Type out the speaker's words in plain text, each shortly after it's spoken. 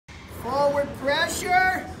Forward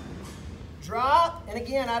pressure. Drop. And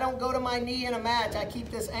again, I don't go to my knee in a match. I keep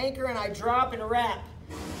this anchor and I drop and wrap.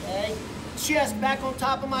 Okay? Chest back on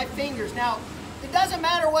top of my fingers. Now, it doesn't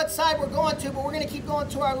matter what side we're going to, but we're going to keep going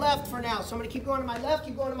to our left for now. So I'm going to keep going to my left,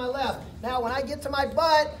 keep going to my left. Now, when I get to my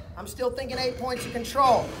butt, I'm still thinking 8 points of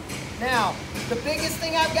control. Now, the biggest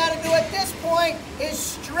thing I've got to do at this point is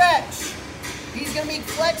stretch. He's going to be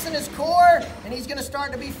flexing his core, and he's going to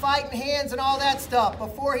start to be fighting hands and all that stuff.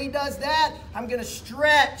 Before he does that, I'm going to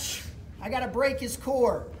stretch. I got to break his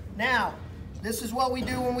core. Now, this is what we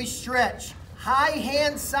do when we stretch. High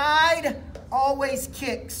hand side always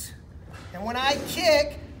kicks. And when I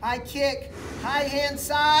kick high hand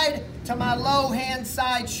side to my low hand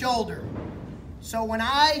side shoulder. So when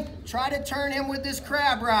I try to turn him with this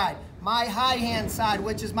crab ride, my high hand side,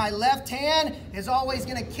 which is my left hand, is always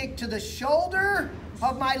going to kick to the shoulder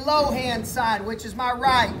of my low hand side, which is my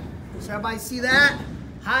right. So everybody see that?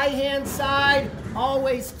 High hand side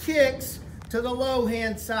always kicks to the low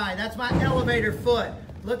hand side. That's my elevator foot.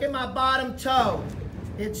 Look at my bottom toe.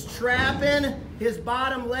 It's trapping his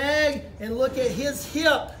bottom leg, and look at his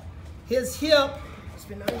hip. His hip,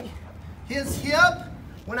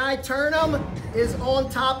 when I turn him, is on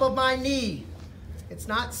top of my knee. It's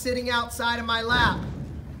not sitting outside of my lap,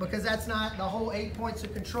 because that's not the whole 8 points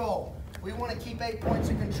of control. We want to keep 8 points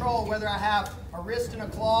of control, whether I have a wrist and a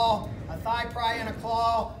claw, a thigh pry and a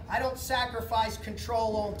claw. I don't sacrifice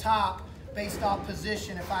control on top based off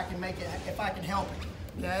position if I can make it, if I can help it.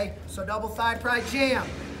 Okay, so double thigh pry jam.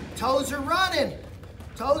 Toes are running.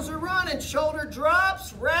 Toes are running. Shoulder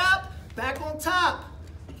drops, wrap, back on top.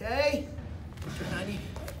 Okay?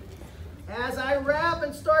 As I wrap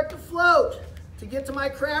and start to float, to get to my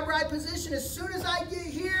crab ride position, as soon as I get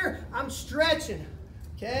here, I'm stretching.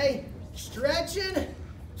 Okay? Stretching,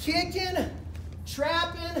 kicking,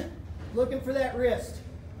 trapping, looking for that wrist.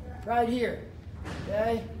 Right here.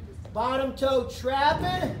 Okay? Bottom toe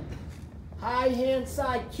trapping. High hand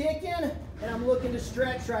side kicking, and I'm looking to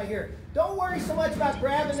stretch right here. Don't worry so much about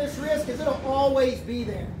grabbing this wrist, because it'll always be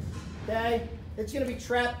there, okay? It's going to be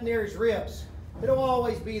trapped near his ribs. It'll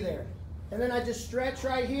always be there. And then I just stretch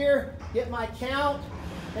right here, get my count,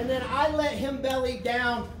 and then I let him belly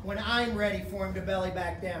down when I'm ready for him to belly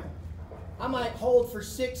back down. I might hold for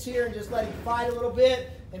 6 here and just let him fight a little bit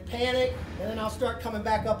and panic, and then I'll start coming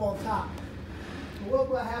back up on top.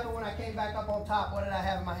 Look what happened when I came back up on top. What did I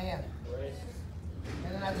have in my hand?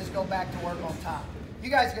 And then I just go back to work on top. You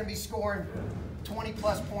guys are going to be scoring 20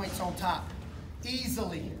 plus points on top.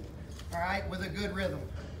 Easily. All right? With a good rhythm.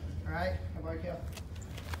 All right? Everybody go.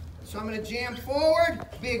 So I'm going to jam forward.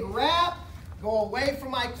 Big wrap. Go away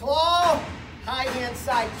from my claw. High hand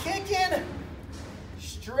side kicking.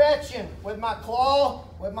 Stretching with my claw,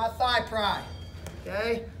 with my thigh pry.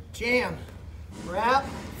 Okay? Jam. Wrap.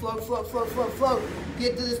 Float, float, float, float, float.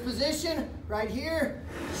 Get to this position right here.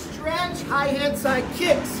 Stretch, high hand side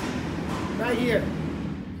kicks. Right here.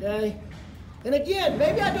 Okay? And again,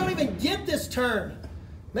 maybe I don't even get this turn.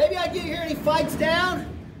 Maybe I get here and he fights down.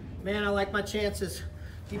 Man, I like my chances.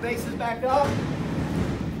 He bases back up.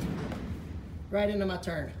 Right into my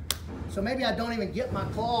turn. So maybe I don't even get my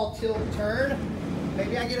claw tilt turn.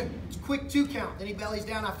 Maybe I get a quick 2 count. Then he bellies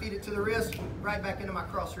down, I feed it to the wrist, right back into my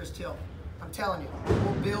cross wrist tilt. I'm telling you,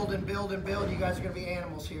 we'll build and build and build. You guys are going to be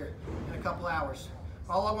animals here in a couple hours.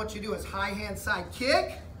 All I want you to do is high hand side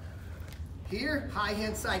kick. Here, high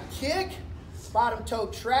hand side kick. Bottom toe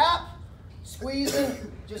trap. Squeezing,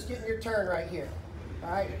 just getting your turn right here. All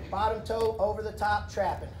right, bottom toe over the top,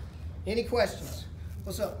 trapping. Any questions?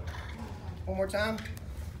 What's up? One more time.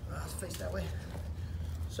 Let's face that way.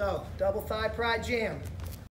 So, double thigh pry jam.